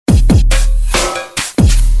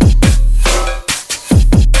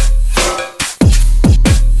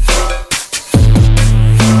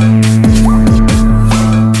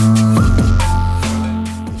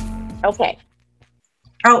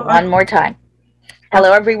One more time.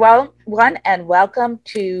 Hello, everyone, and welcome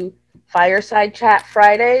to Fireside Chat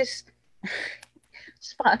Fridays,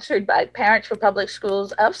 sponsored by Parents for Public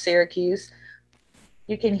Schools of Syracuse.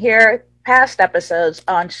 You can hear past episodes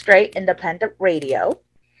on Straight Independent Radio.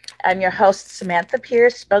 I'm your host, Samantha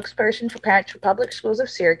Pierce, spokesperson for Parents for Public Schools of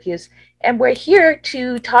Syracuse, and we're here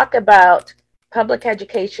to talk about public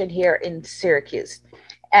education here in Syracuse.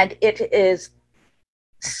 And it is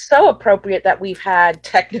so appropriate that we've had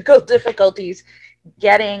technical difficulties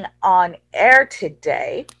getting on air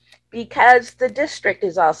today because the district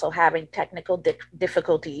is also having technical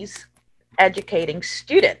difficulties educating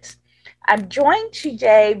students. I'm joined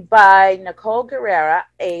today by Nicole Guerrera,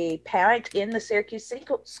 a parent in the Syracuse City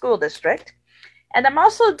School District, and I'm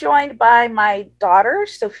also joined by my daughter,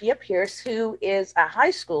 Sophia Pierce, who is a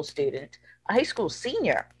high school student, a high school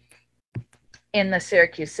senior in the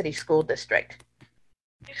Syracuse City School District.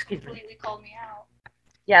 You completely called me out.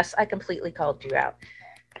 Yes, I completely called you out.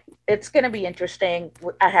 It's going to be interesting.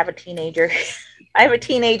 I have a teenager. I have a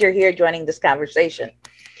teenager here joining this conversation.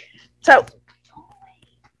 So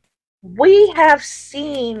we have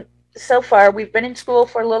seen so far, we've been in school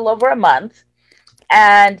for a little over a month,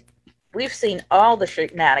 and we've seen all the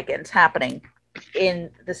shenanigans happening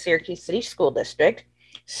in the Syracuse City School District.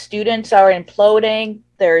 Students are imploding.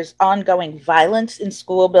 There's ongoing violence in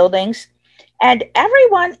school buildings. And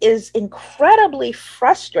everyone is incredibly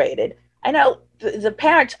frustrated. I know the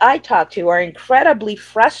parents I talk to are incredibly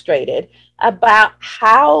frustrated about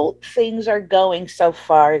how things are going so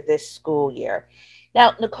far this school year.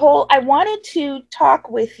 Now, Nicole, I wanted to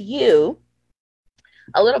talk with you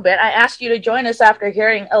a little bit. I asked you to join us after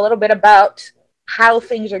hearing a little bit about how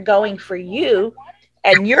things are going for you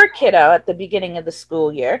and your kiddo at the beginning of the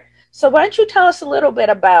school year. So why don't you tell us a little bit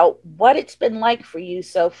about what it's been like for you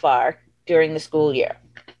so far during the school year?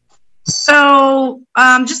 So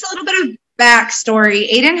just a little bit of backstory.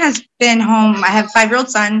 Aiden has been home. I have a 5-year-old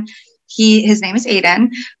son. His name is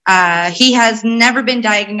Aiden. He has never been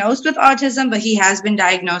diagnosed with autism, but he has been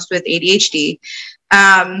diagnosed with ADHD.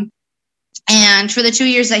 And for the 2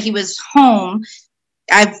 years that he was home,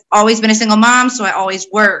 I've always been a single mom, so I always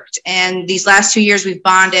worked. And these last 2 years we've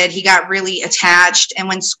bonded. He got really attached. And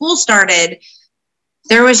when school started,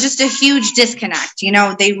 there was just a huge disconnect. You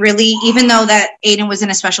know, they really, even though that Aiden was in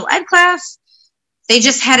a special ed class, they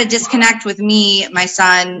just had a disconnect with me, my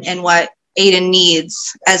son, and what Aiden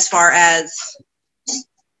needs as far as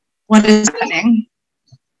what is happening.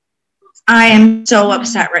 I am so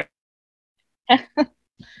upset right now.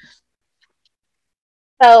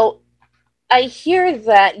 So I hear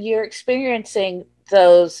that you're experiencing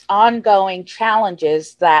those ongoing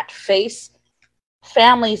challenges that face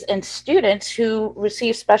families and students who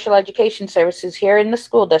receive special education services here in the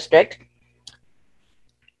school district.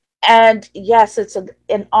 And yes, it's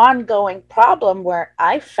an ongoing problem where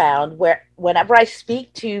I found where whenever I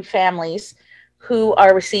speak to families who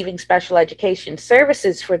are receiving special education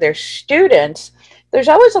services for their students, there's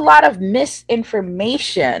always a lot of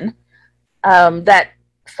misinformation that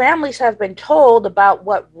families have been told about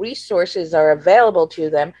what resources are available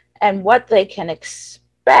to them and what they can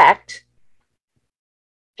expect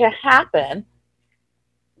to happen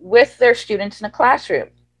with their students in a classroom.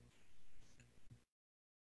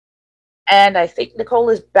 And I think Nicole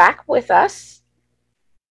is back with us.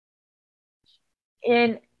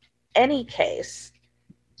 In any case,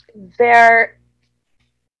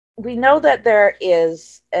 we know that there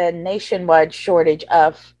is a nationwide shortage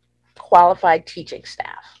of qualified teaching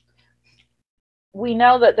staff. We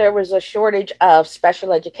know that there was a shortage of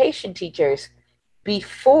special education teachers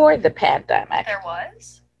before the pandemic. There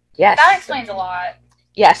was? Yes. That explains a lot.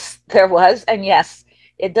 Yes, there was. And yes,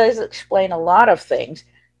 it does explain a lot of things.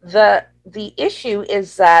 The issue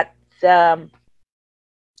is that COVID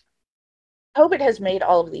has made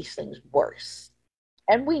all of these things worse.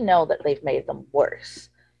 And we know that they've made them worse.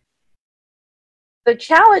 The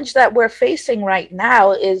challenge that we're facing right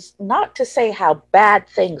now is not to say how bad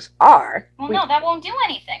things are. Well, no, that won't do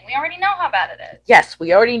anything. We already know how bad it is. Yes,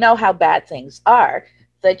 we already know how bad things are.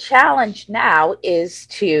 The challenge now is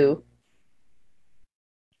to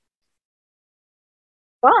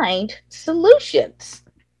find solutions.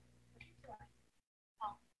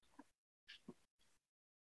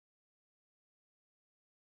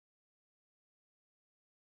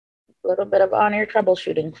 A little bit of on-air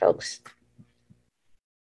troubleshooting, folks.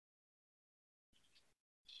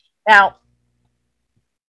 Now,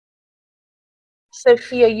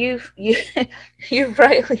 Sophia, you've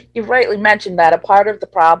rightly mentioned that a part of the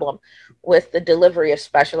problem with the delivery of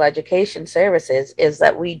special education services is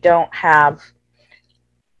that we don't have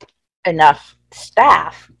enough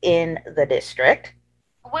staff in the district.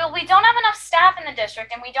 well, we don't have enough staff in the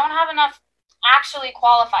district, and we don't have enough actually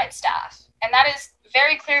qualified staff. And that is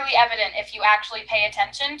very clearly evident if you actually pay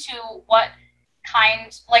attention to what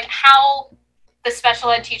like how the special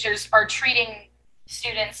ed teachers are treating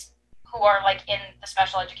students who are like in the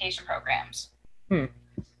special education programs.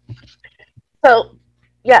 So,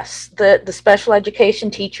 yes, the special education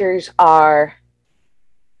teachers are,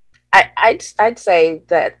 I'd say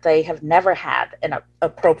that they have never had an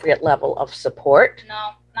appropriate level of support.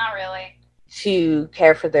 No, not really. To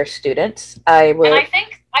care for their students. And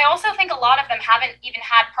I also think a lot of them haven't even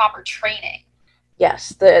had proper training. Yes,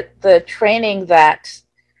 the training that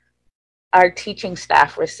our teaching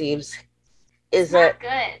staff receives is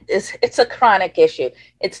it's a chronic issue.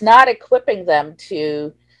 It's not equipping them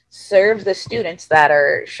to serve the students that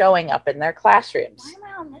are showing up in their classrooms. Why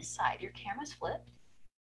am I on this side? Your camera's flipped?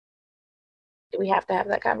 Do we have to have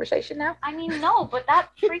that conversation now? I mean, no, but that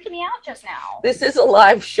freaked me out just now. This is a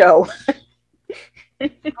live show. I'll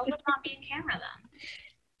just not be in camera then.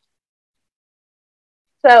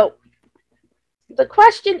 So the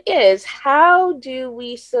question is, how do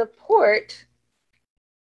we support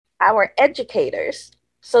our educators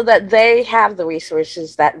so that they have the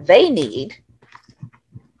resources that they need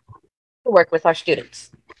to work with our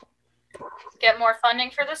students? Get more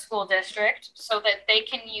funding for the school district so that they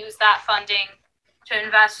can use that funding to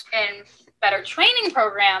invest in better training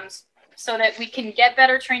programs so that we can get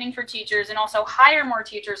better training for teachers and also hire more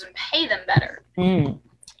teachers and pay them better.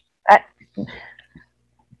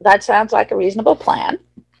 That sounds like a reasonable plan.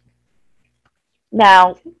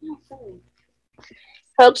 Now,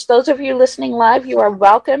 folks, those of you listening live, you are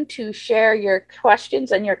welcome to share your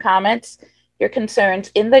questions and your comments, your concerns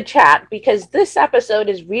in the chat, because this episode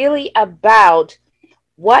is really about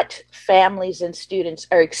what families and students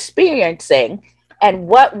are experiencing and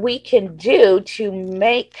what we can do to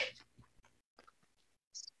make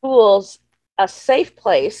schools a safe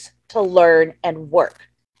place to learn and work.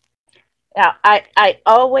 Now, I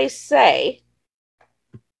always say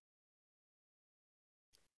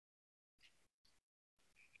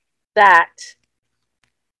that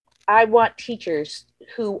I want teachers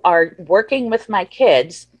who are working with my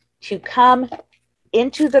kids to come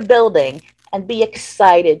into the building and be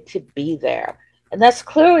excited to be there. And that's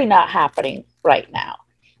clearly not happening right now.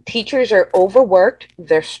 Teachers are overworked,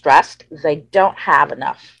 they're stressed, they don't have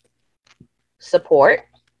enough support,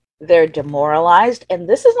 they're demoralized, and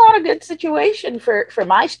this is not a good situation for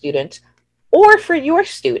my students or for your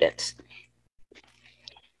students.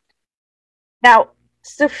 Now,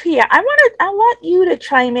 Sophia, I want you to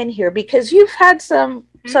chime in here because you've had some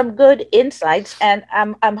good insights, and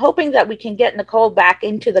I'm hoping that we can get Nicole back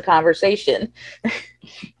into the conversation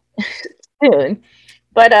soon.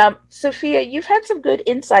 But Sophia, you've had some good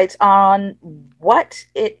insights on what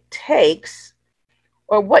it takes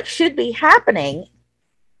or what should be happening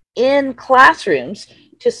in classrooms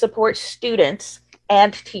to support students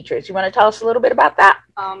and teachers. You want to tell us a little bit about that?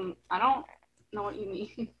 I don't know what you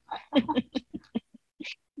mean.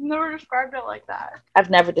 Never described it like that. I've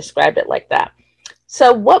never described it like that.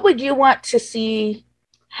 So what would you want to see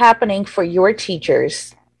happening for your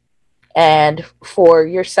teachers and for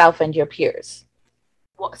yourself and your peers?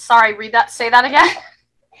 Well, sorry, say that again.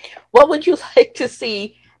 What would you like to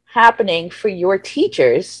see happening for your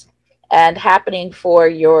teachers and happening for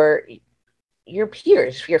your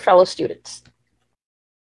peers, your fellow students?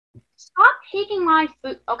 Stop taking my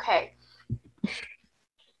food. Okay.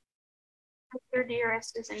 Your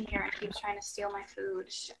dearest is in here and keeps trying to steal my food.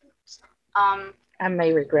 I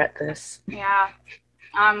may regret this. Yeah.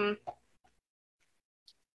 Well,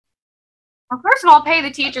 first of all, pay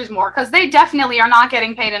the teachers more because they definitely are not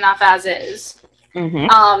getting paid enough as is.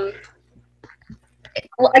 Mm-hmm.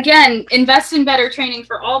 Again, invest in better training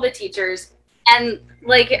for all the teachers, and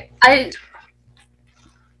there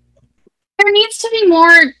needs to be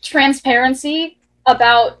more transparency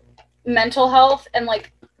about mental health and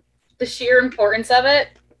the sheer importance of it,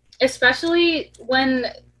 especially when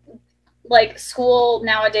school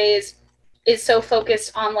nowadays is so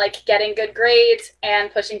focused on getting good grades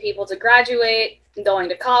and pushing people to graduate and going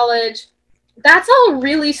to college. That's all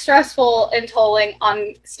really stressful and tolling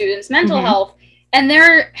on students' mental health. And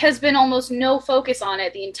there has been almost no focus on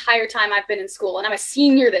it the entire time I've been in school. And I'm a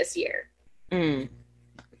senior this year.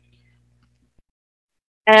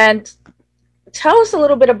 And tell us a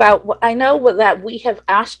little bit about what I know that we have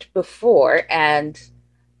asked before and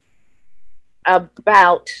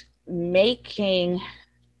about making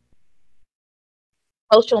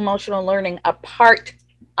social emotional learning a part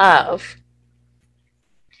of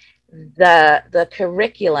the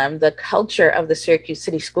curriculum, the culture of the Syracuse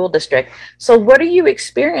City School District. So what are you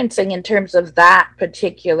experiencing in terms of that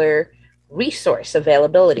particular resource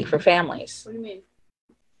availability for families? What do you mean?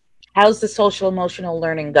 How's the social emotional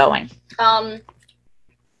learning going? According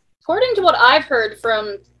to what I've heard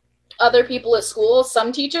from other people at school,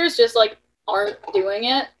 some teachers just like aren't doing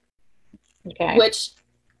it. Okay. Which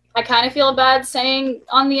I kind of feel bad saying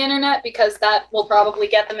on the internet because that will probably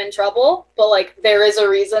get them in trouble. But like, there is a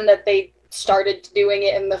reason that they started doing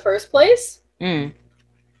it in the first place. Mm.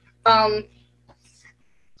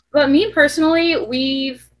 But me personally,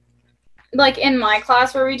 we've, like in my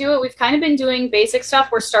class where we do it, we've kind of been doing basic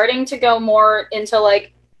stuff. We're starting to go more into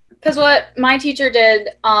like, because what my teacher did,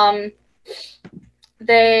 what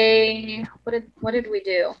did we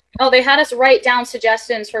do? Oh, they had us write down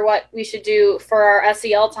suggestions for what we should do for our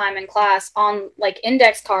SEL time in class on like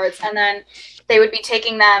index cards, and then they would be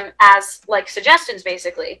taking them as like suggestions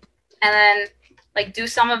basically, and then like do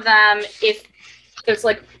some of them if there's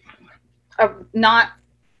like a not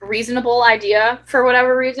reasonable idea for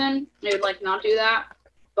whatever reason, they would like not do that.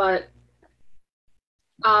 But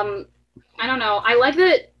I don't know. I like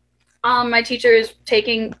that my teacher is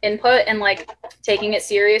taking input and like taking it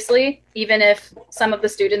seriously, even if some of the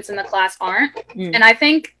students in the class aren't. Mm. And I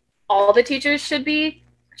think all the teachers should be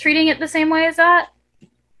treating it the same way as that.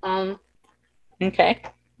 Okay.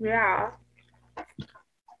 Yeah.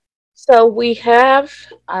 So we have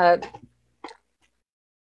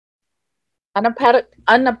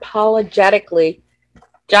unapologetically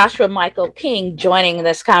Joshua Michael King joining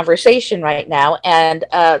this conversation right now. And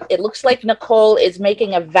it looks like Nicole is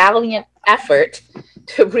making a valiant effort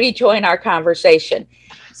to rejoin our conversation.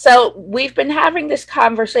 So we've been having this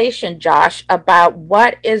conversation, Josh, about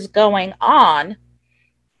what is going on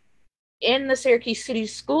in the Syracuse City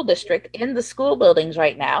School District, in the school buildings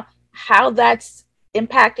right now, how that's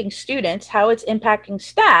impacting students, how it's impacting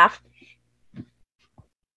staff,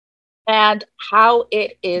 and how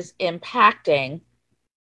it is impacting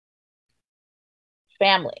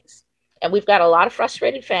families. And we've got a lot of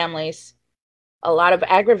frustrated families, a lot of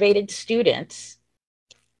aggravated students,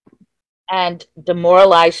 and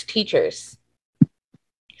demoralized teachers.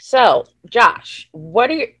 So, Josh, what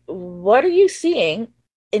are you seeing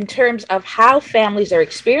in terms of how families are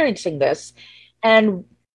experiencing this, and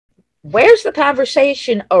where's the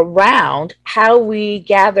conversation around how we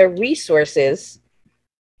gather resources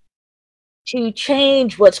to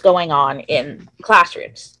change what's going on in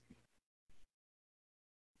classrooms?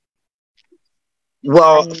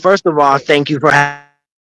 Well, first of all, thank you for having.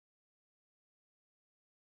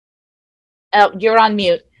 You're on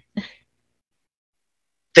mute.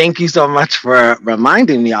 Thank you so much for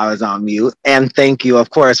reminding me I was on mute. And thank you,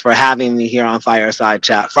 of course, for having me here on Fireside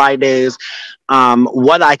Chat Fridays.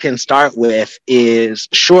 What I can start with is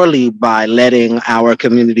surely by letting our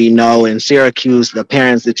community know in Syracuse, the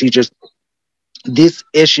parents, the teachers, this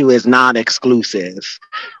issue is not exclusive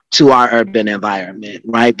to our urban environment,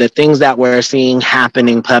 right? The things that we're seeing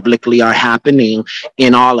happening publicly are happening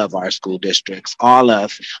in all of our school districts, all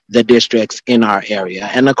of the districts in our area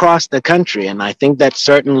and across the country. And I think that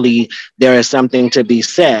certainly there is something to be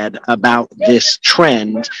said about this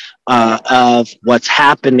trend of what's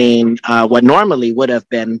happening, what normally would have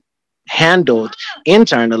been handled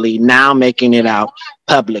internally, now making it out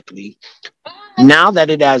publicly. Now that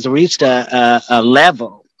it has reached a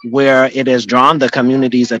level where it has drawn the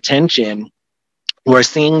community's attention, we're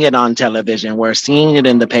seeing it on television, we're seeing it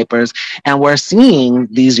in the papers, and we're seeing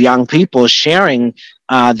these young people sharing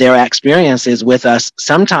their experiences with us,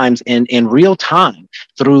 sometimes in real time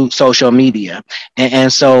through social media.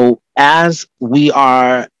 And so as we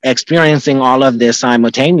are experiencing all of this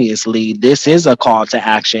simultaneously, this is a call to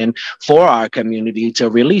action for our community to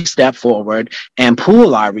really step forward and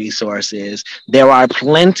pool our resources. There are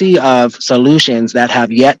plenty of solutions that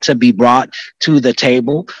have yet to be brought to the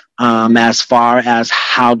table as far as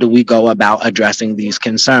how do we go about addressing these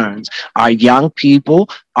concerns. Our young people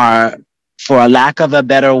are, for a lack of a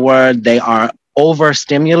better word, they are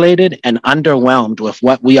overstimulated and underwhelmed with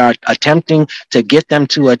what we are attempting to get them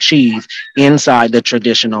to achieve inside the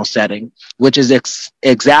traditional setting, which is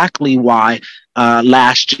exactly why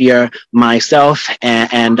last year myself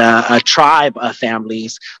and a tribe of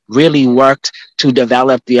families really worked to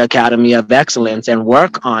develop the Academy of Excellence and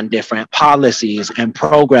work on different policies and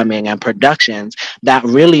programming and productions that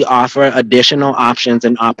really offer additional options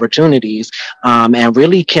and opportunities and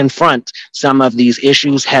really confront some of these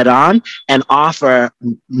issues head on and offer,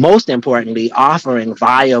 most importantly, offering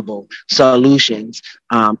viable solutions,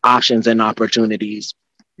 options and opportunities.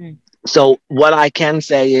 So what I can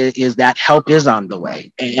say is that help is on the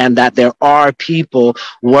way, and that there are people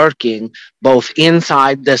working both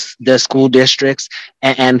inside the school districts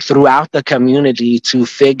and throughout the community to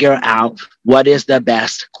figure out what is the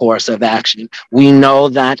best course of action. We know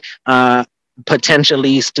that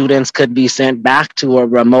potentially students could be sent back to a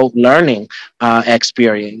remote learning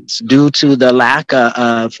experience due to the lack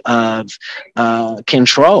of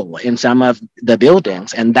control in some of the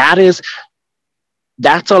buildings. And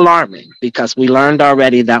that's alarming, because we learned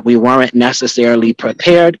already that we weren't necessarily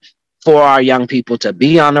prepared for our young people to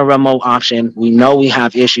be on a remote option. We know we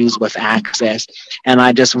have issues with access. And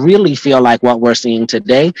I just really feel like what we're seeing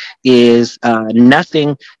today is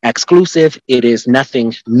nothing exclusive. It is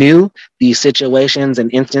nothing new. These situations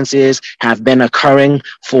and instances have been occurring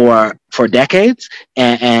for decades.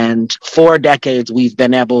 And for decades, we've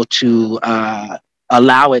been able to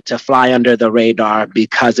allow it to fly under the radar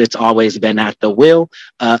because it's always been at the will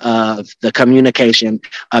of the communication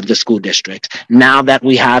of the school district. Now that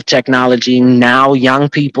we have technology, now young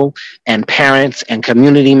people and parents and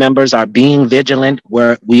community members are being vigilant,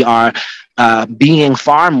 where we are being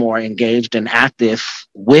far more engaged and active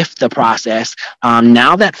with the process.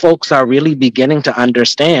 Now that folks are really beginning to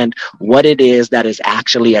understand what it is that is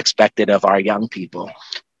actually expected of our young people.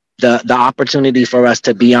 The opportunity for us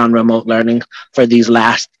to be on remote learning for these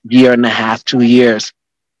last year and a half, 2 years,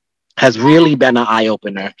 has really been an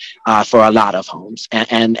eye-opener for a lot of homes.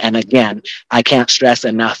 And again, I can't stress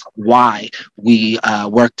enough why we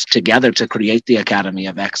worked together to create the Academy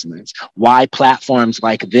of Excellence, why platforms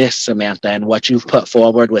like this, Samantha, and what you've put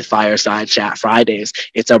forward with Fireside Chat Fridays.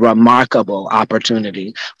 It's a remarkable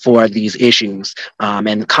opportunity for these issues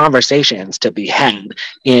and conversations to be had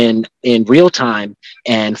in real time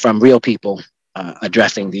and from real people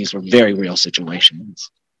addressing these very real situations.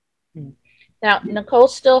 Now,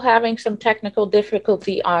 Nicole's still having some technical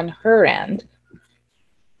difficulty on her end,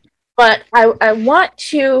 but I want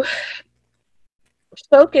to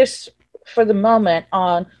focus for the moment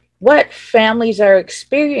on what families are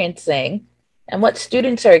experiencing and what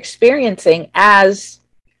students are experiencing as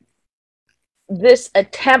this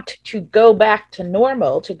attempt to go back to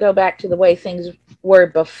normal, to go back to the way things were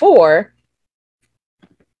before,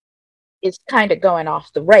 is kind of going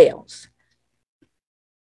off the rails.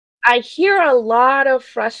 I hear a lot of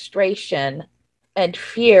frustration and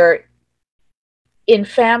fear in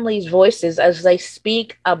families' voices as they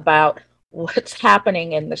speak about what's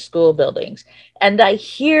happening in the school buildings. And I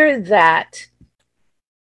hear that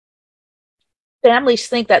families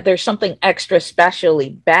think that there's something extra specially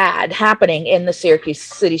bad happening in the Syracuse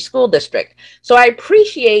City School District. So I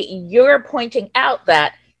appreciate your pointing out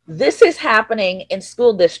that this is happening in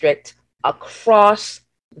school districts across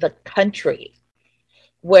the country,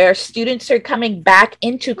 where students are coming back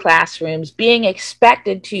into classrooms being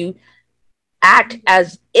expected to act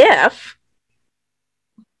as if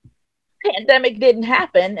the pandemic didn't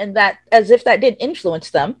happen, and that as if that didn't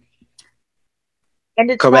influence them.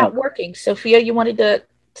 And it's Correct. not working. Sophia, you wanted to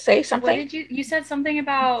say something? What did you said something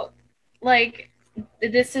about, like,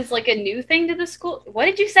 this is like a new thing to the school. What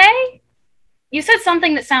did you say? You said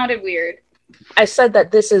something that sounded weird. I said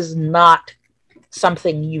that this is not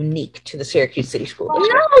something unique to the Syracuse City School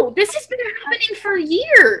District. No, this has been happening for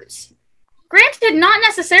years. Granted, not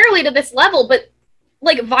necessarily to this level, but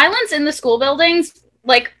like violence in the school buildings,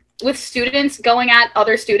 like with students going at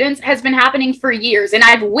other students, has been happening for years, and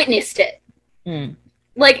I've witnessed it.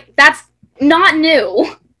 Like, that's not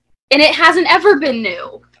new, and it hasn't ever been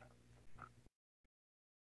new.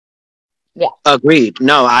 Yeah. Agreed.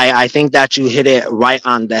 No, I think that you hit it right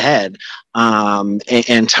on the head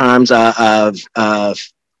in terms of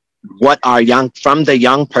what are from the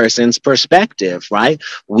young person's perspective, right?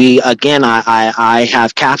 We, again, I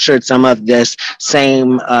have captured some of this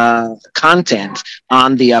same content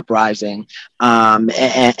on the uprising,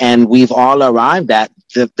 and we've all arrived at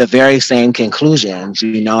the very same conclusions,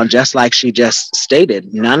 just like she just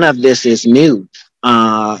stated. None of this is new.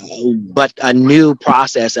 But a new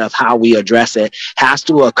process of how we address it has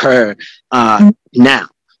to occur now,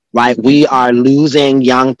 right? We are losing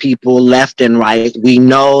young people left and right. We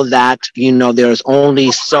know that, there's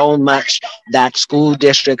only so much that school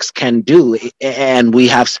districts can do. And we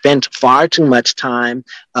have spent far too much time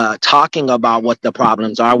talking about what the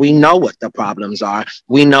problems are. We know what the problems are.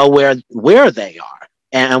 We know where they are.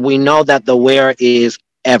 And we know that the where is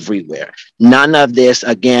everywhere. None of this,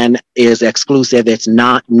 again, is exclusive. It's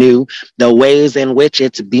not new. The ways in which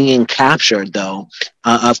it's being captured, though,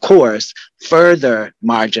 of course, further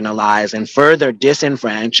marginalize and further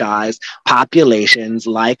disenfranchise populations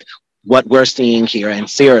like what we're seeing here in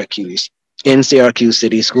Syracuse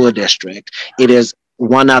City School District. It is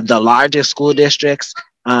one of the largest school districts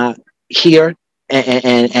here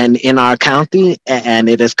and in our county, and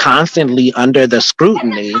it is constantly under the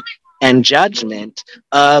scrutiny and judgment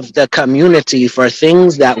of the community for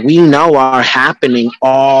things that we know are happening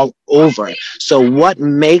all over. So what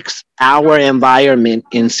makes our environment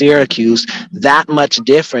in Syracuse that much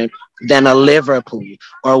different than a Liverpool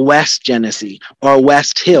or West Genesee or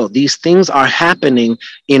West Hill? These things are happening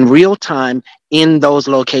in real time in those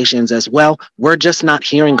locations as well. We're just not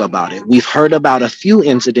hearing about it. We've heard about a few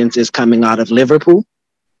incidences coming out of Liverpool,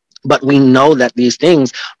 but we know that these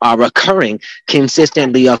things are occurring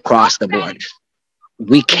consistently across the board.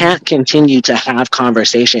 We can't continue to have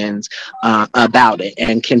conversations about it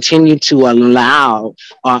and continue to allow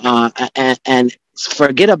and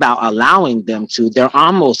forget about allowing them to. They're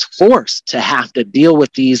almost forced to have to deal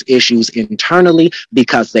with these issues internally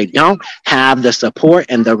because they don't have the support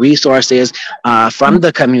and the resources from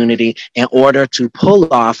the community in order to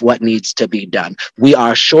pull off what needs to be done. We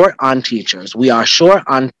are short on teachers. We are short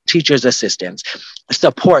on teachers' assistants,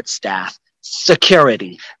 support staff,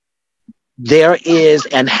 security. There is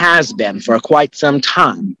and has been for quite some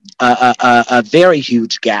time a very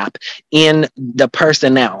huge gap in the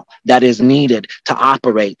personnel that is needed to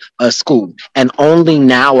operate a school. And only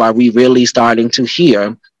now are we really starting to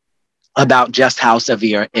hear about just how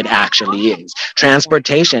severe it actually is.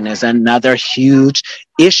 Transportation is another huge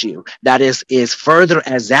issue that is further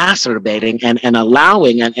exacerbating and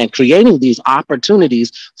allowing and creating these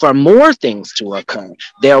opportunities for more things to occur.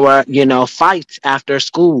 There were, fights after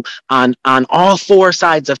school on all four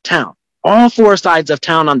sides of town. All four sides of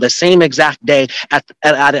town on the same exact day at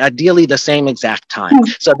ideally the same exact time.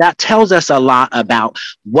 So that tells us a lot about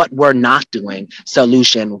what we're not doing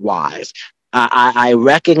solution-wise. I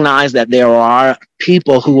recognize that there are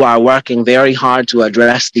people who are working very hard to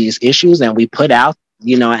address these issues, and we put out,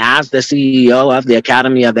 as the CEO of the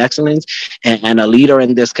Academy of Excellence and a leader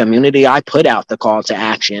in this community, I put out the call to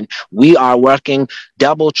action. We are working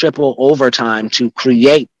double, triple overtime to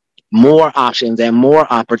create more options and more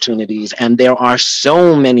opportunities. And there are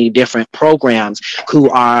so many different programs who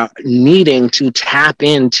are needing to tap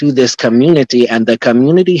into this community, and the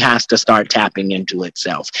community has to start tapping into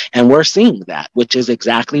itself. And we're seeing that, which is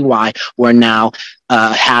exactly why we're now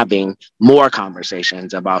having more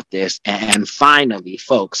conversations about this. And finally,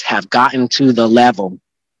 folks have gotten to the level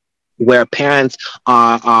where parents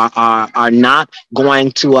are not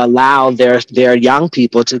going to allow their young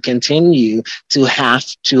people to continue to have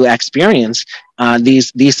to experience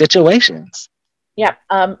these situations. Yeah,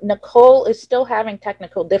 Nicole is still having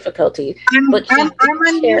technical difficulties, but she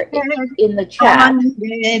did share it in the chat.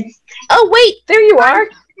 Oh, wait, there you are.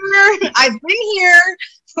 I've been here.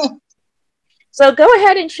 So go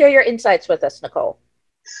ahead and share your insights with us, Nicole.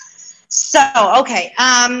 So, okay.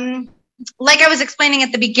 Like I was explaining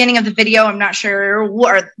at the beginning of the video, I'm not sure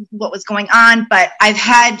what was going on, but I've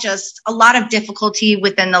had just a lot of difficulty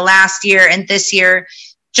within the last year and this year,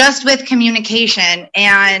 just with communication.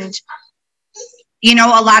 And,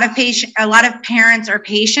 a lot of parents are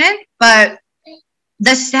patient, but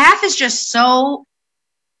the staff is just so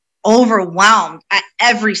overwhelmed at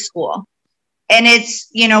every school. And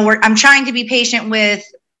it's, I'm trying to be patient with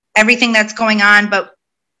everything that's going on, but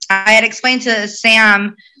I had explained to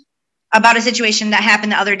Sam about a situation that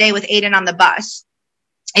happened the other day with Aiden on the bus.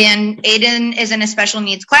 And Aiden is in a special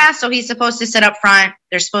needs class, so he's supposed to sit up front.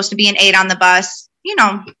 There's supposed to be an aide on the bus,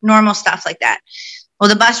 normal stuff like that. Well,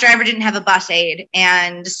 the bus driver didn't have a bus aide,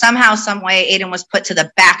 and somehow, some way, Aiden was put to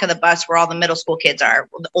the back of the bus where all the middle school kids are,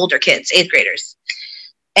 the older kids, 8th graders.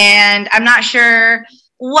 And I'm not sure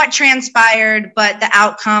what transpired, but the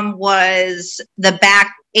outcome was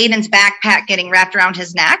Aiden's backpack getting wrapped around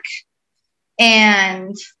his neck.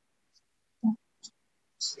 And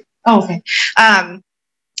okay.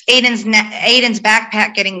 Aiden's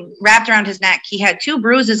backpack getting wrapped around his neck. He had 2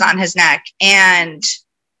 bruises on his neck, and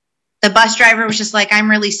the bus driver was just like, I'm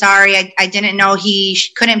really sorry. I didn't know he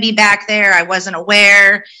couldn't be back there. I wasn't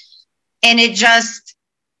aware. And it just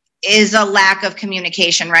is a lack of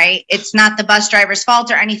communication, right? It's not the bus driver's fault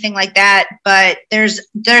or anything like that, but there's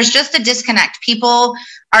just a disconnect. People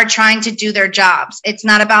are trying to do their jobs. It's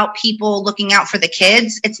not about people looking out for the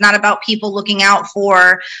kids. It's not about people looking out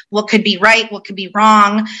for what could be right, what could be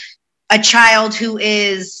wrong. A child who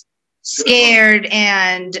is scared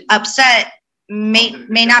and upset may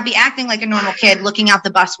not be acting like a normal kid looking out the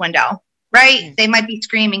bus window, right? They might be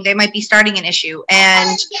screaming. They might be starting an issue.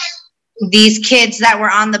 And these kids that were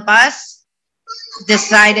on the bus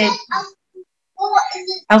decided,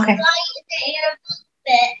 okay,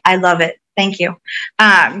 I love it. Thank you.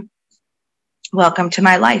 Welcome to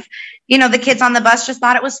my life. the kids on the bus just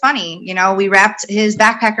thought it was funny. We wrapped his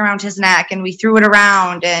backpack around his neck and we threw it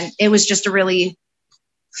around, and it was just a really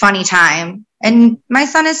funny time. And my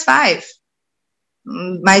son is 5.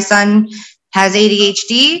 My son has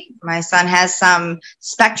ADHD. My son has some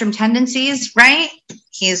spectrum tendencies, right?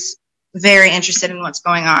 He's very interested in what's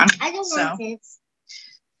going on. I don't want this.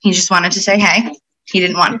 He just wanted to say hey. He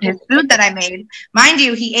didn't want his food that I made. Mind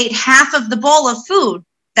you, he ate half of the bowl of food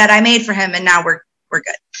that I made for him, and now we're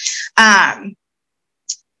good.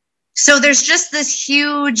 So there's just this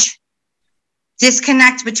huge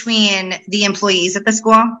disconnect between the employees at the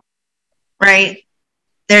school, right?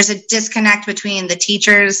 There's a disconnect between the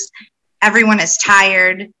teachers. Everyone is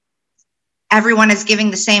tired. Everyone is giving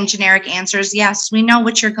the same generic answers. Yes, we know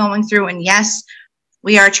what you're going through, and yes,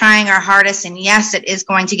 we are trying our hardest, and yes, it is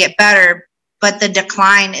going to get better, but the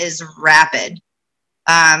decline is rapid.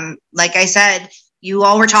 Like I said, you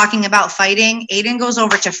all were talking about fighting. Aiden goes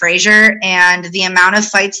over to Fraser, and the amount of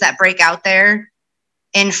fights that break out there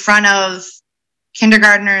in front of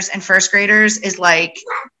kindergartners and first graders is like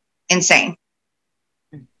insane.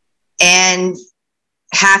 And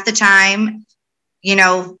half the time,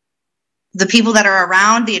 the people that are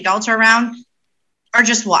around, the adults are around, are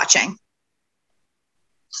just watching.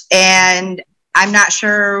 And I'm not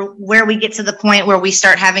sure where we get to the point where we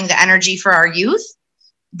start having the energy for our youth,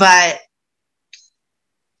 but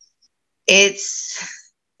it's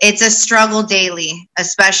a struggle daily,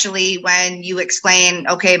 especially when you explain,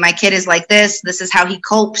 okay, my kid is like this is how he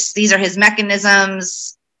copes, these are his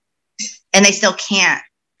mechanisms, and they still can't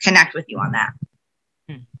connect with you on that.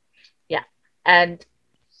 Yeah. And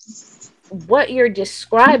what you're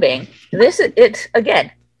describing, this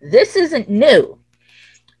isn't new.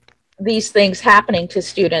 These things happening to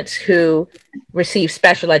students who receive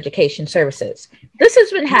special education services. This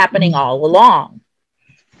has been happening all along.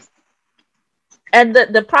 And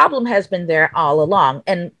the problem has been there all along.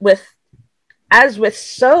 And as with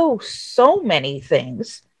so many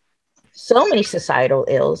things, so many societal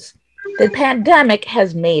ills, the pandemic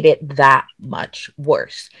has made it that much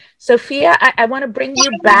worse. Sophia, I want to bring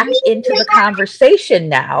you back into the conversation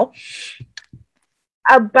now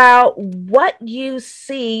about what you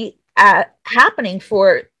see happening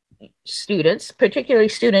for students, particularly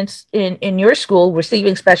students in your school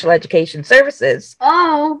receiving special education services.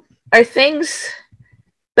 Oh. Are things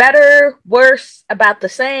better, worse, about the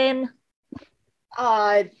same?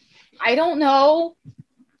 I don't know.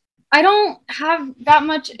 I don't have that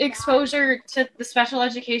much exposure to the special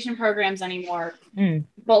education programs anymore.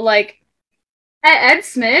 But like at Ed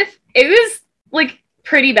Smith, it was like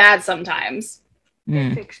pretty bad sometimes.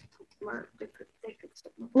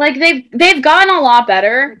 Like they've gotten a lot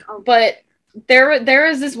better, but there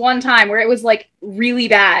was this one time where it was like really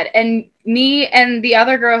bad, and me and the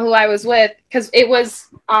other girl who I was with, because it was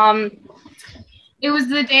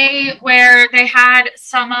the day where they had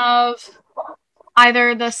some of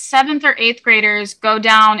either the 7th or 8th graders go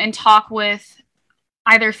down and talk with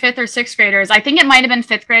either 5th or 6th graders. I think it might have been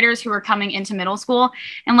 5th graders who were coming into middle school,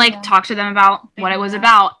 and talk to them about what it was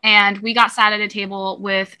about. And we got sat at a table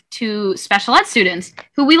with 2 special ed students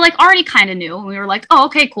who we already kind of knew. And we were like, oh,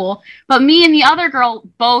 okay, cool. But me and the other girl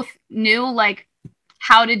both knew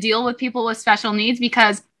how to deal with people with special needs,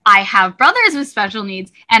 because I have brothers with special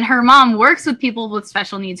needs, and her mom works with people with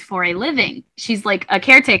special needs for a living. She's like a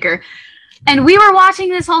caretaker. And we were watching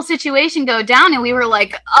this whole situation go down, and we were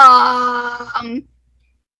like,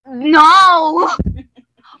 no,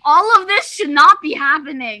 all of this should not be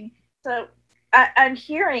happening. So I'm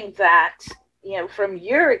hearing that, from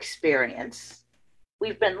your experience,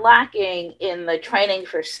 we've been lacking in the training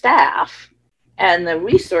for staff and the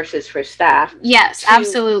resources for staff. Yes,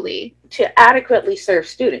 absolutely. To adequately serve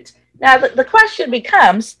students. Now, the question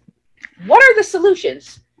becomes, what are the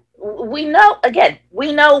solutions? We know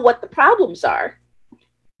what the problems are.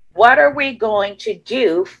 What are we going to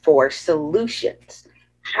do for solutions?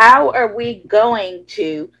 How are we going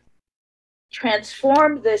to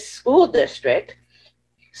transform this school district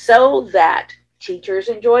so that teachers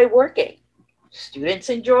enjoy working, students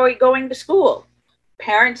enjoy going to school,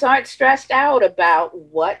 parents aren't stressed out about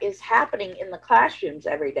what is happening in the classrooms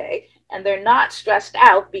every day, and they're not stressed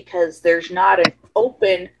out because there's not an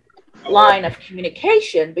open line of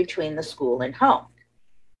communication between the school and home?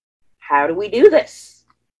 How do we do this?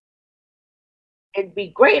 It'd be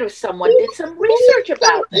great if someone did some research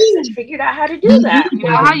about this and figured out how to do that. You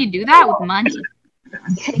know how you do that? With money.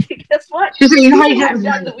 Guess what? They have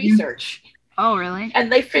done the research. Oh, really?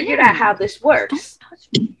 And they figured out how this works.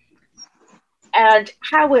 And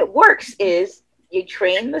how it works is you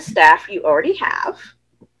train the staff you already have.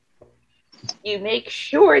 You make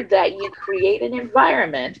sure that you create an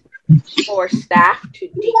environment for staff to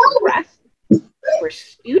decompress, for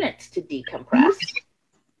students to decompress.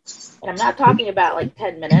 And I'm not talking about like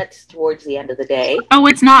 10 minutes towards the end of the day. Oh,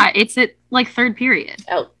 it's not. It's at like third period.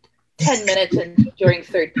 Oh, 10 minutes during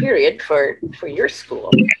third period for your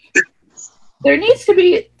school. There needs to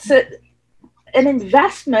be an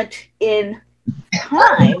investment in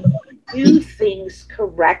time to do things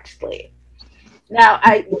correctly. Now,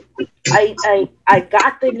 I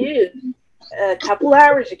got the news a couple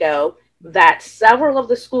hours ago that several of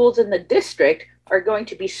the schools in the district are going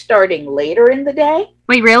to be starting later in the day.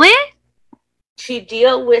 Wait, really? To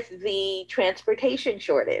deal with the transportation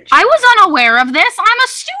shortage. I was unaware of this. I'm a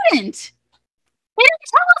student. They didn't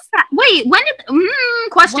tell us that. Wait, when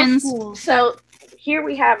did questions? So here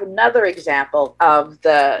we have another example of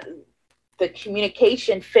the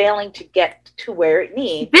communication failing to get to where it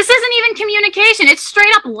needs. This isn't even communication. It's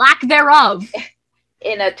straight up lack thereof.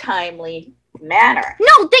 In a timely manner.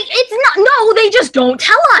 No, it's not. No, they just don't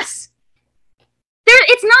tell us.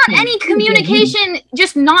 It's not any communication,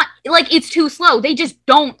 just not like it's too slow. They just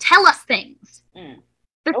don't tell us things. The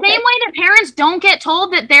same way that parents don't get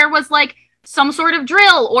told that there was like some sort of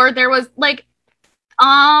drill or there was like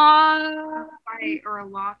Fight or a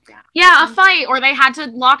lockdown. Yeah, a fight, or they had to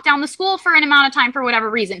lock down the school for an amount of time for whatever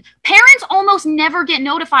reason. Parents almost never get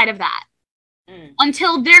notified of that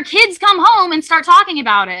until their kids come home and start talking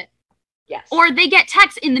about it. Yes. Or they get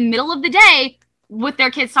texts in the middle of the day with their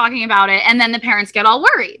kids talking about it, and then the parents get all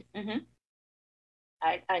worried. Mm-hmm.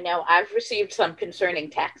 I know I've received some concerning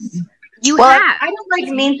texts. You have. I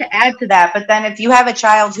don't mean to add to that, but then if you have a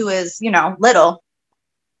child who is, little,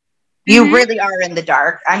 you really are in the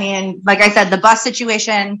dark. I mean, like I said, the bus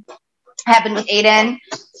situation happened with Aiden,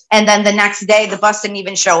 and then the next day the bus didn't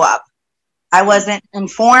even show up. I wasn't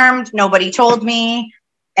informed. Nobody told me.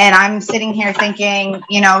 And I'm sitting here thinking,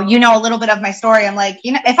 a little bit of my story. I'm like,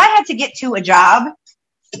 if I had to get to a job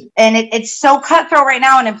and it's so cutthroat right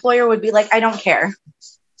now, an employer would be like, I don't care.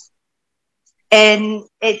 And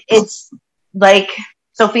it's like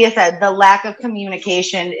Sophia said, the lack of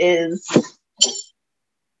communication is,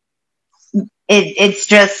 it's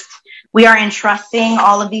just, we are entrusting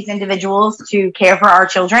all of these individuals to care for our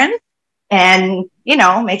children and,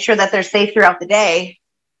 make sure that they're safe throughout the day.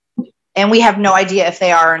 And we have no idea if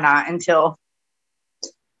they are or not until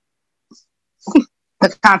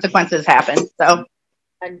the consequences happen. So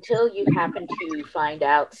until you happen to find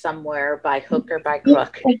out somewhere by hook or by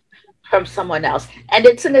crook from someone else. And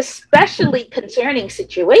it's an especially concerning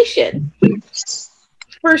situation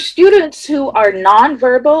for students who are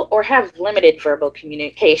nonverbal or have limited verbal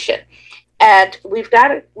communication. And we've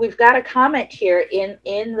got a comment here in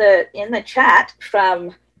the chat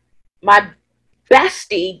from my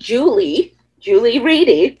bestie, Julie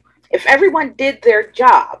Reedy. If everyone did their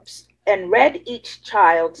jobs and read each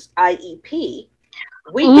child's IEP,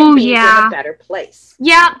 we can be in a better place.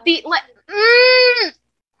 Yeah,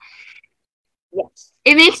 yes.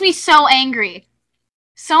 It makes me so angry.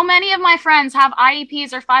 So many of my friends have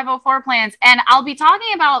IEPs or 504 plans, and I'll be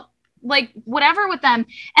talking about like whatever with them,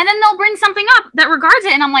 and then they'll bring something up that regards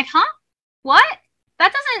it, and I'm like, huh? What?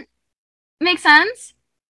 That doesn't make sense.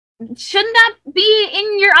 Shouldn't that be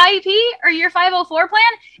in your IEP or your 504 plan?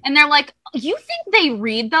 And they're like, you think they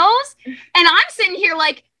read those? And I'm sitting here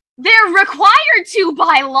like, they're required to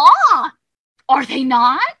by law. Are they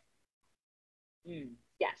not?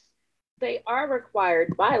 Yes. They are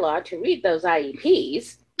required by law to read those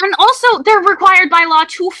IEPs. And also, they're required by law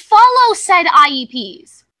to follow said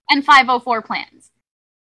IEPs and 504 plans.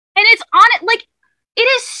 And it's on it, like, it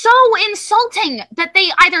is so insulting that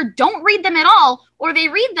they either don't read them at all or they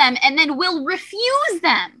read them and then will refuse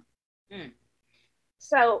them.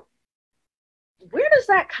 So, where does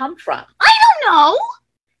that come from? I don't know.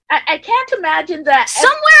 I can't imagine that.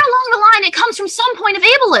 Somewhere along the line, it comes from some point of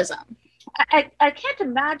ableism. I can't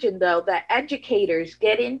imagine, though, that educators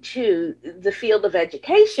get into the field of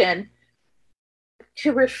education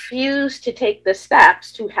to refuse to take the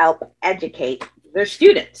steps to help educate their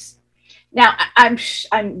students. Now, I'm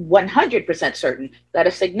 100% certain that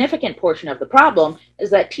a significant portion of the problem is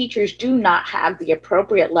that teachers do not have the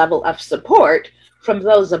appropriate level of support from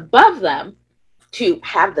those above them to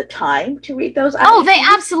have the time to read those IEPs. Oh, they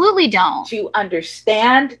absolutely don't. To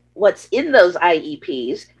understand what's in those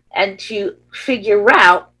IEPs and to figure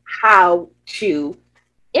out how to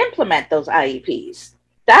implement those IEPs.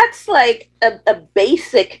 That's like a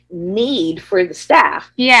basic need for the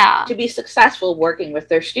staff to be successful working with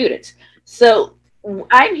their students. So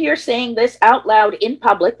I'm here saying this out loud in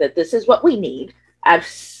public, that this is what we need. I've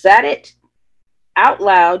said it out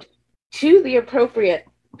loud to the appropriate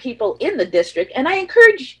people in the district, and I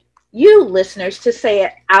encourage you listeners to say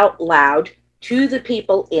it out loud to the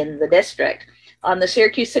people in the district. On the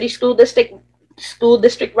Syracuse City School District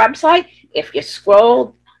website, if you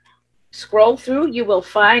scroll through, you will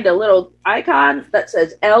find a little icon that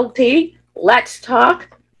says LT, Let's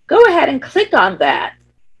Talk. Go ahead and click on that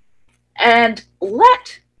and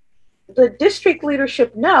let the district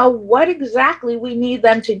leadership know what exactly we need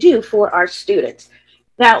them to do for our students.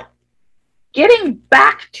 Now, getting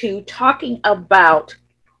back to talking about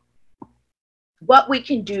what we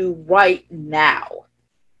can do right now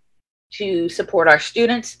to support our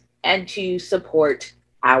students and to support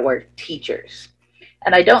our teachers.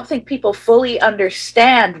 And I don't think people fully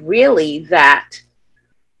understand really that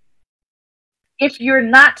if you're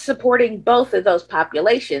not supporting both of those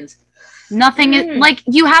populations, nothing is like,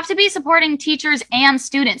 you have to be supporting teachers and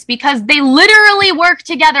students because they literally work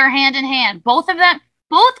together hand in hand. Both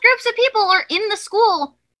groups of people are in the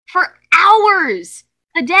school for hours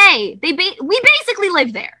a day. We basically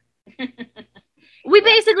live there.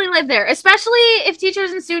 Basically live there, especially if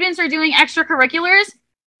teachers and students are doing extracurriculars.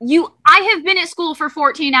 I have been at school for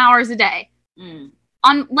 14 hours a day. And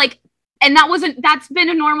that's been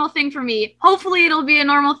a normal thing for me. Hopefully it'll be a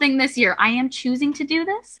normal thing this year. I am choosing to do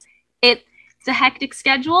this. It's a hectic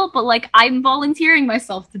schedule, but I'm volunteering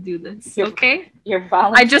myself to do this. Okay? You're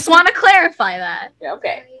volunteering. I just want to clarify that.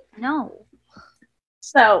 Okay. No.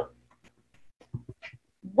 So,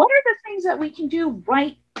 what are the things that we can do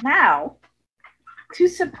right now to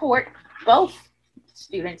support both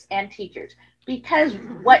students and teachers? Because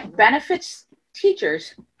what benefits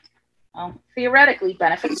teachers, theoretically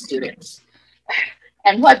benefits students.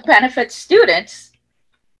 And what benefits students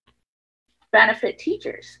benefit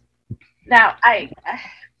teachers. Now,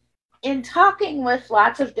 in talking with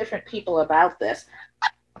lots of different people about this,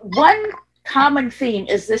 one common theme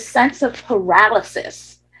is this sense of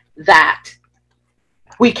paralysis that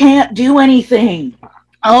we can't do anything.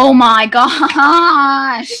 Oh my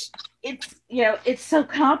gosh. It's so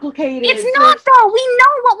complicated. It's not though. We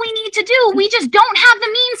know what we need to do. We just don't have the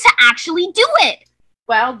means to actually do it.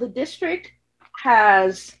 Well, the district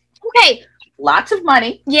has lots of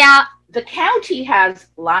money. Yeah. The county has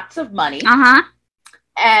lots of money. Uh-huh.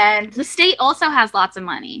 And the state also has lots of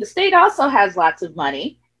money. The state also has lots of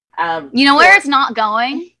money. You know where it's not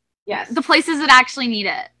going? Yes. The places that actually need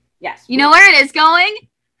it. Yes. You know where it is going?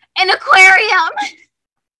 An aquarium.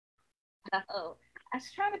 Oh, I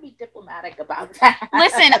was trying to be diplomatic about that.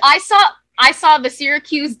 Listen, I saw the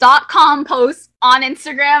Syracuse.com post on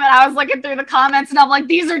Instagram and I was looking through the comments and I'm like,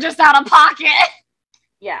 these are just out of pocket.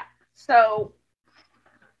 Yeah. So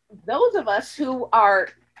those of us who are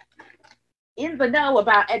in the know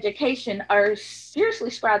about education are seriously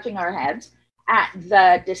scratching our heads at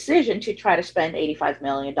the decision to try to spend $85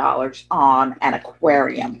 million on an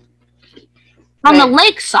aquarium. On the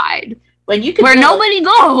lakeside. Where nobody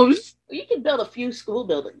goes. You can build a few school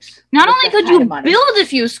buildings. Not only could you build a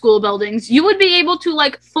few school buildings, you would be able to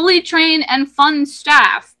fully train and fund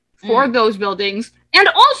staff for those buildings and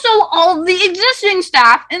also all the existing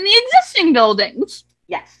staff in the existing buildings.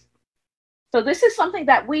 Yes. So this is something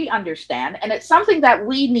that we understand, and it's something that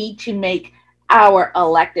we need to make our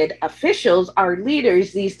elected officials, our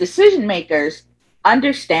leaders, these decision makers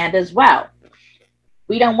understand as well.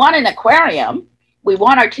 We don't want an aquarium. We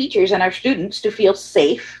want our teachers and our students to feel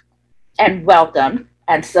safe and welcomed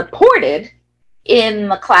and supported in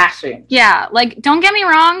the classroom. Yeah, don't get me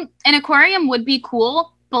wrong, an aquarium would be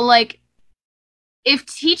cool, but if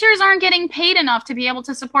teachers aren't getting paid enough to be able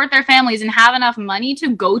to support their families and have enough money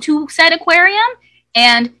to go to said aquarium,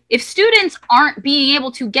 and if students aren't being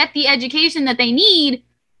able to get the education that they need,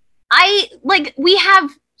 we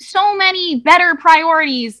have so many better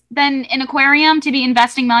priorities than an aquarium to be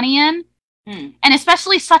investing money in. And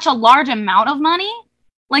especially such a large amount of money.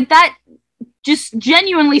 That just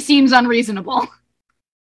genuinely seems unreasonable.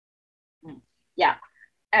 Yeah.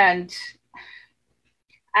 And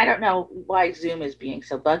I don't know why Zoom is being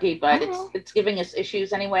so buggy, but it's giving us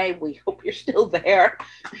issues anyway. We hope you're still there.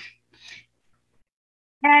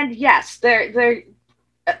 And yes, they're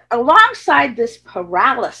alongside this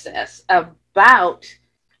paralysis about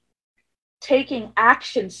taking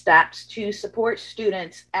action steps to support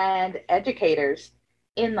students and educators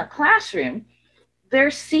in the classroom, there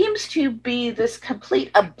seems to be this complete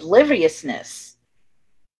obliviousness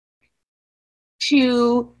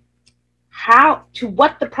to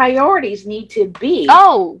what the priorities need to be.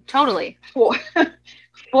 Oh, totally.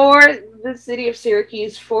 For the city of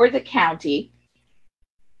Syracuse, for the county.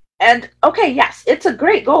 And yes, it's a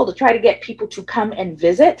great goal to try to get people to come and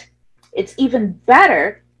visit. It's even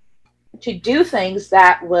better to do things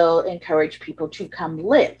that will encourage people to come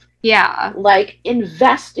live. Yeah. Like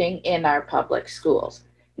investing in our public schools.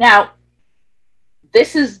 Now,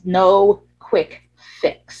 this is no quick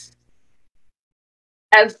fix.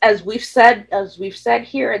 As we've said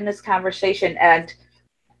here in this conversation, and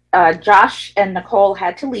Josh and Nicole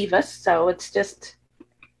had to leave us, so it's just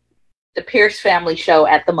the Pierce family show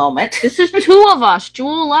at the moment. This is two of us.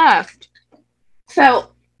 Jewel left.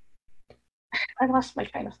 So I lost my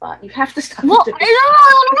train of thought. You have to stop. Well, I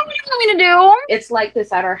don't know what you want me to do. It's like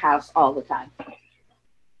this at our house all the time.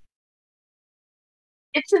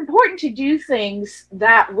 It's important to do things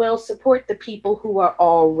that will support the people who are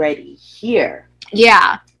already here.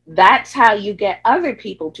 Yeah. That's how you get other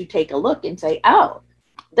people to take a look and say, oh,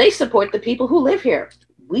 they support the people who live here.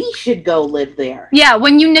 We should go live there. Yeah,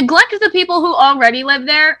 when you neglect the people who already live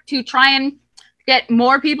there to try and get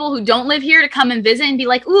more people who don't live here to come and visit and be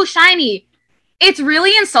like, ooh, shiny. It's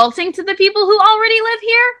really insulting to the people who already live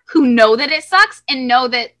here, who know that it sucks and know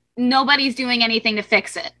that nobody's doing anything to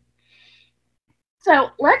fix it. So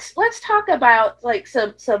let's talk about like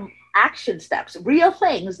some action steps, real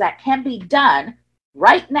things that can be done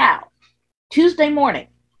right now, Tuesday morning,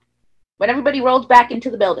 when everybody rolls back into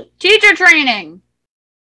the building. Teacher training.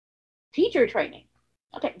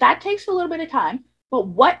 Okay, that takes a little bit of time, but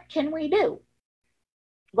what can we do?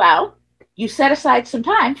 Well, you set aside some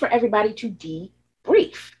time for everybody to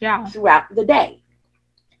debrief throughout the day.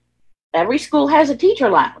 Every school has a teacher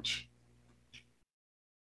lounge.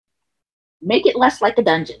 Make it less like a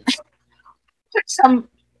dungeon. Put some,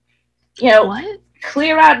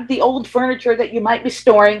 clear out the old furniture that you might be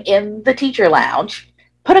storing in the teacher lounge.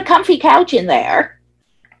 Put a comfy couch in there.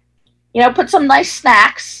 Put some nice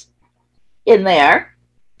snacks in there.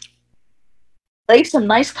 Play some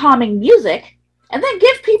nice calming music. And then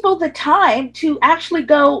give people the time to actually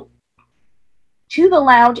go to the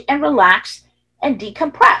lounge and relax and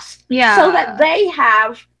decompress. Yeah. So that they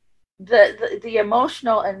have the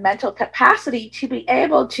emotional and mental capacity to be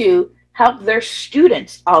able to help their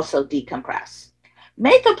students also decompress.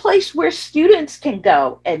 Make a place where students can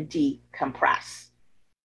go and decompress.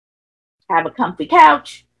 Have a comfy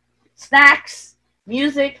couch, snacks,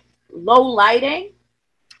 music, low lighting.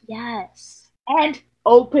 Yes. And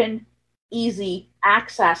open, easy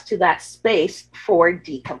access to that space for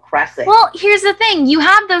decompressing. Well, here's the thing. You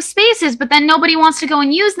have those spaces, but then nobody wants to go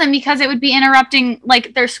and use them because it would be interrupting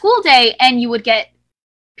like their school day and you would get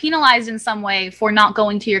penalized in some way for not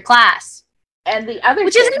going to your class. And the other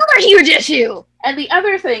Which is another huge issue. And the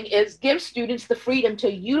other thing is give students the freedom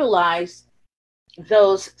to utilize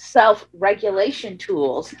those self-regulation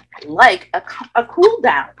tools like a cool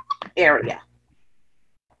down area.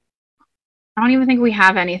 I don't even think we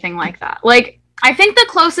have anything like that. Like, I think the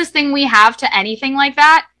closest thing we have to anything like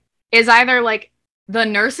that is either like the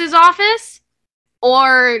nurse's office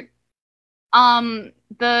or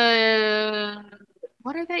the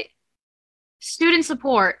what are they? Student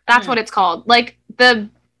support. That's what it's called. Like the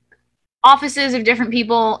offices of different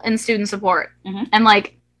people in student support. Mm-hmm. And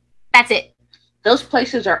like that's it. Those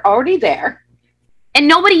places are already there. And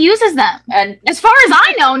nobody uses them. And as far as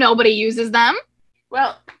I know, nobody uses them.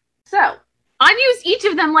 Well, so I've used each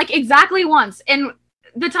of them like exactly once. And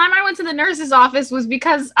the time I went to the nurse's office was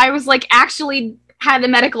because I was like actually had a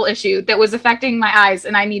medical issue that was affecting my eyes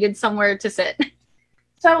and I needed somewhere to sit.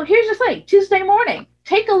 So here's the thing. Tuesday morning,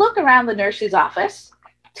 take a look around the nurse's office.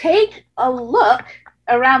 Take a look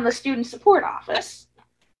around the student support office.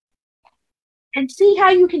 And see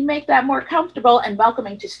how you can make that more comfortable and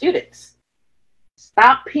welcoming to students.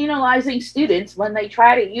 Stop penalizing students when they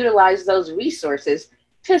try to utilize those resources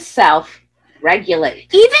to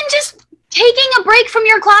self-regulate. Even just taking a break from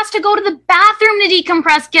your class to go to the bathroom to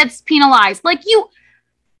decompress gets penalized. Like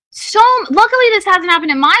luckily this hasn't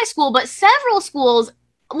happened in my school, but several schools,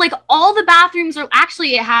 like all the bathrooms are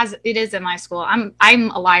actually it is in my school.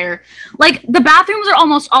 I'm a liar. Like the bathrooms are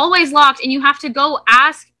almost always locked and you have to go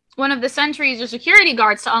ask one of the sentries or security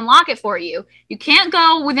guards to unlock it for you. You can't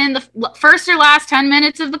go within the first or last 10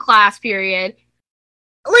 minutes of the class period.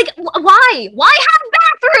 Like, why? Why have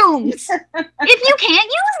bathrooms if you can't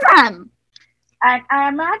use them? I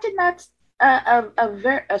imagine that's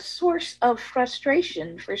a source of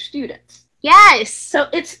frustration for students. Yes. So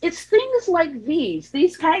it's things like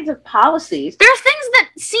these kinds of policies. There are things that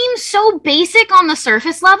seem so basic on the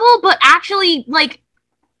surface level, but actually, like,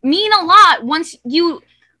 mean a lot once you...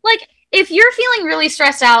 Like, if you're feeling really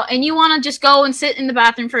stressed out and you want to just go and sit in the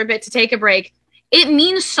bathroom for a bit to take a break, it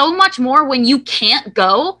means so much more when you can't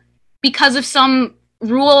go because of some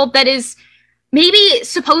rule that is maybe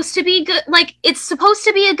supposed to be good. Like, it's supposed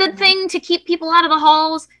to be a good thing to keep people out of the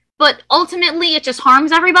halls, but ultimately it just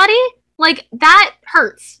harms everybody. Like, that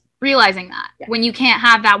hurts, realizing that, when you can't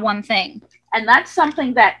have that one thing. And that's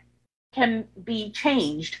something that can be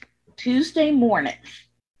changed Tuesday morning.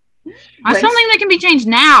 That's something that can be changed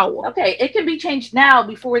now. Okay, it can be changed now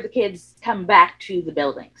before the kids come back to the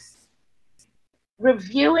buildings.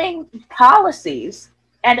 Reviewing policies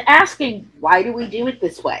and asking, why do we do it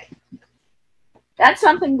this way? That's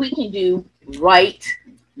something we can do right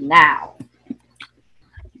now.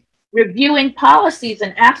 Reviewing policies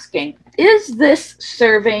and asking, is this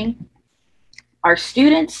serving our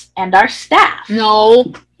students and our staff?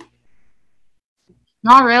 No.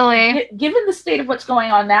 Not really. Given the state of what's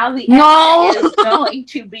going on now, the answer is going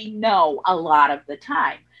to be no a lot of the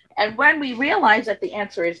time. And when we realize that the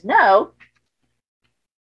answer is no,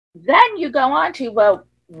 then you go on to, well,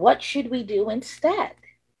 what should we do instead?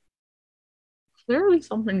 Clearly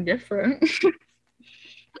something different.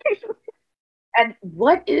 And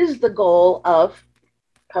what is the goal of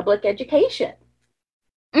public education?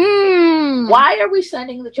 Why are we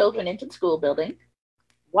sending the children into the school building?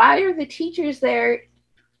 Why are the teachers there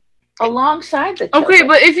alongside the children? Okay,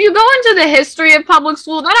 but if you go into the history of public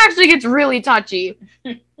school, that actually gets really touchy.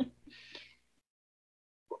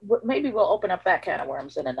 Maybe we'll open up that can of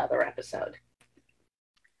worms in another episode.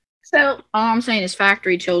 So all I'm saying is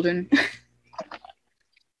factory children.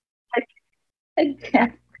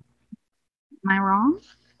 Again, am I wrong?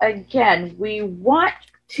 Again, we want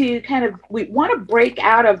to break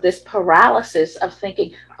out of this paralysis of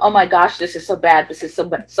thinking, oh my gosh, this is so bad, this is so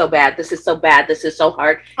bad, this is so bad, this is so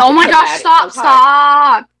hard. Oh my gosh,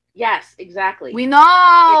 stop. Yes, exactly. We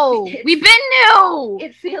know. We've been new.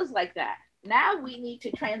 It feels like that. Now we need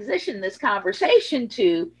to transition this conversation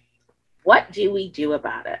to, what do we do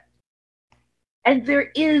about it? And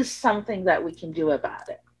there is something that we can do about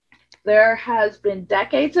it. There has been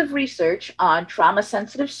decades of research on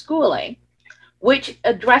trauma-sensitive schooling, which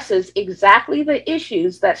addresses exactly the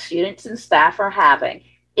issues that students and staff are having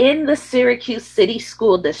in the Syracuse City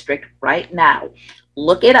School District right now.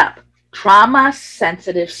 Look it up.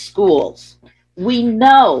 Trauma-sensitive schools. We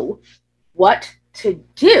know what to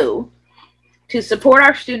do to support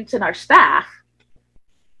our students and our staff.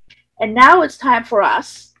 And now it's time for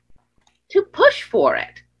us to push for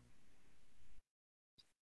it.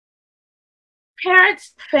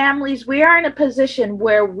 Parents, families, we are in a position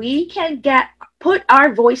where we can put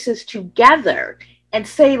our voices together and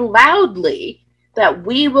say loudly that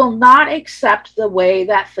we will not accept the way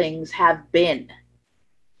that things have been.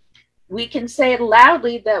 We can say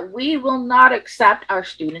loudly that we will not accept our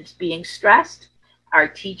students being stressed, our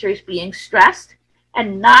teachers being stressed,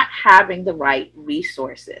 and not having the right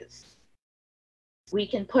resources. We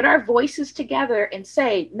can put our voices together and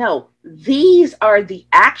say, no, these are the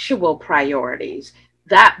actual priorities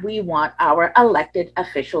that we want our elected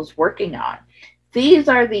officials working on. These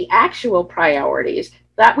are the actual priorities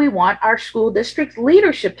that we want our school district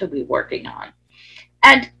leadership to be working on.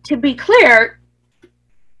 And to be clear,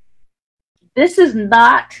 this is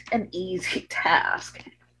not an easy task.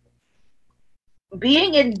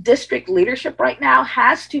 Being in district leadership right now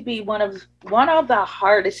has to be one of the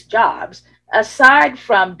hardest jobs, aside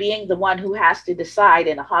from being the one who has to decide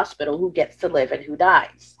in a hospital who gets to live and who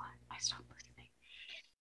dies.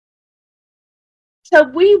 So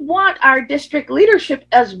we want our district leadership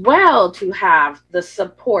as well to have the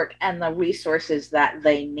support and the resources that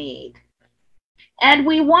they need. And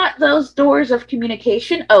we want those doors of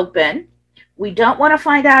communication open. We don't want to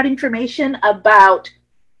find out information about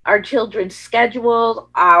our children's schedule,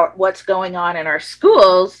 what's going on in our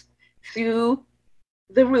schools through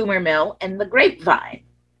the rumor mill and the grapevine.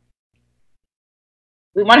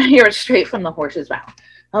 We want to hear it straight from the horse's mouth,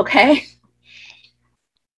 okay?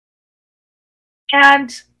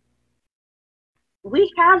 And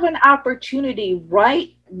we have an opportunity right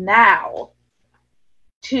now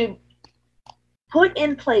to put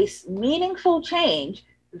in place meaningful change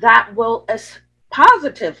that will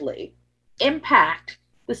positively impact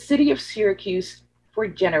the city of Syracuse for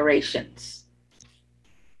generations.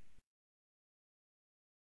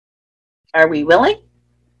 Are we willing?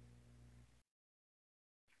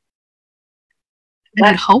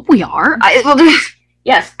 I would hope we are.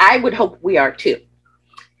 Yes, I would hope we are too.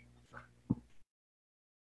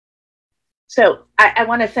 So I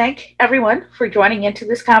want to thank everyone for joining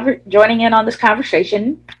in on this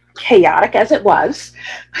conversation, chaotic as it was.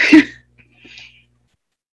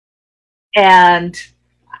 And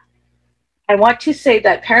I want to say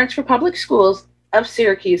that Parents for Public Schools of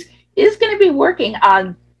Syracuse is going to be working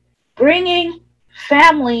on bringing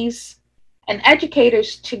families and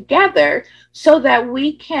educators together so that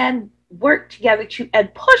we can work together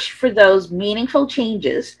and push for those meaningful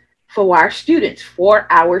changes for our students, for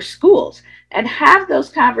our schools, and have those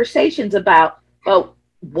conversations about, well,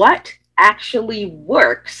 what actually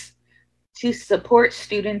works to support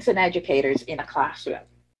students and educators in a classroom.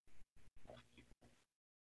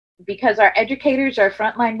 Because our educators are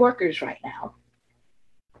frontline workers right now.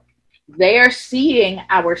 They are seeing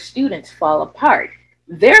our students fall apart.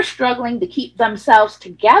 They're struggling to keep themselves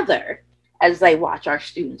together as they watch our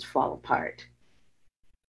students fall apart.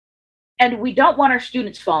 And we don't want our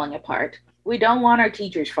students falling apart. We don't want our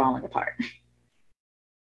teachers falling apart.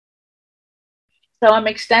 So I'm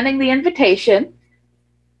extending the invitation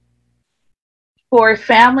for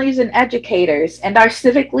families and educators and our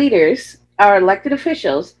civic leaders, our elected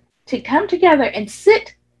officials, to come together and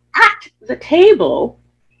sit at the table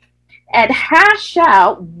and hash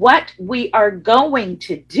out what we are going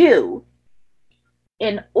to do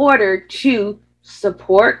in order to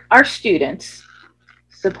support our students,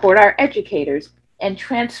 support our educators, and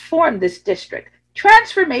transform this district.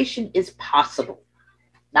 Transformation is possible.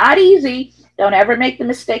 Not easy. Don't ever make the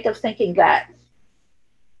mistake of thinking that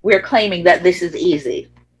we're claiming that this is easy.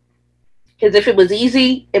 Because if it was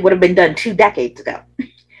easy, it would have been done 2 decades ago.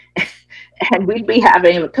 And we'd be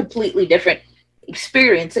having a completely different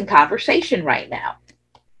experience and conversation right now.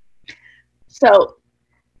 So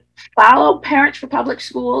follow Parents for Public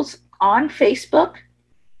Schools on Facebook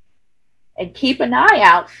and keep an eye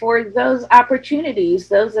out for those opportunities,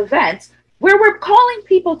 those events where we're calling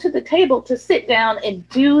people to the table to sit down and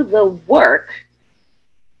do the work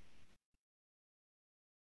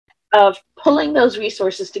of pulling those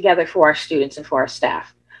resources together for our students and for our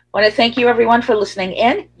staff. I want to thank you everyone for listening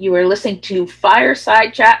in. You are listening to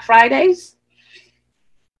Fireside Chat Fridays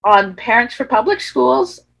on Parents for Public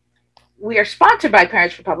Schools. We are sponsored by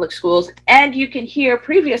Parents for Public Schools, and you can hear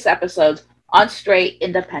previous episodes on Straight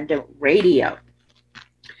Independent Radio.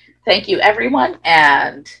 Thank you everyone,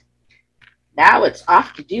 and now it's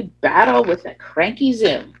off to do battle with a cranky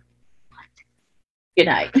Zoom. Good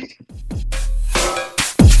night.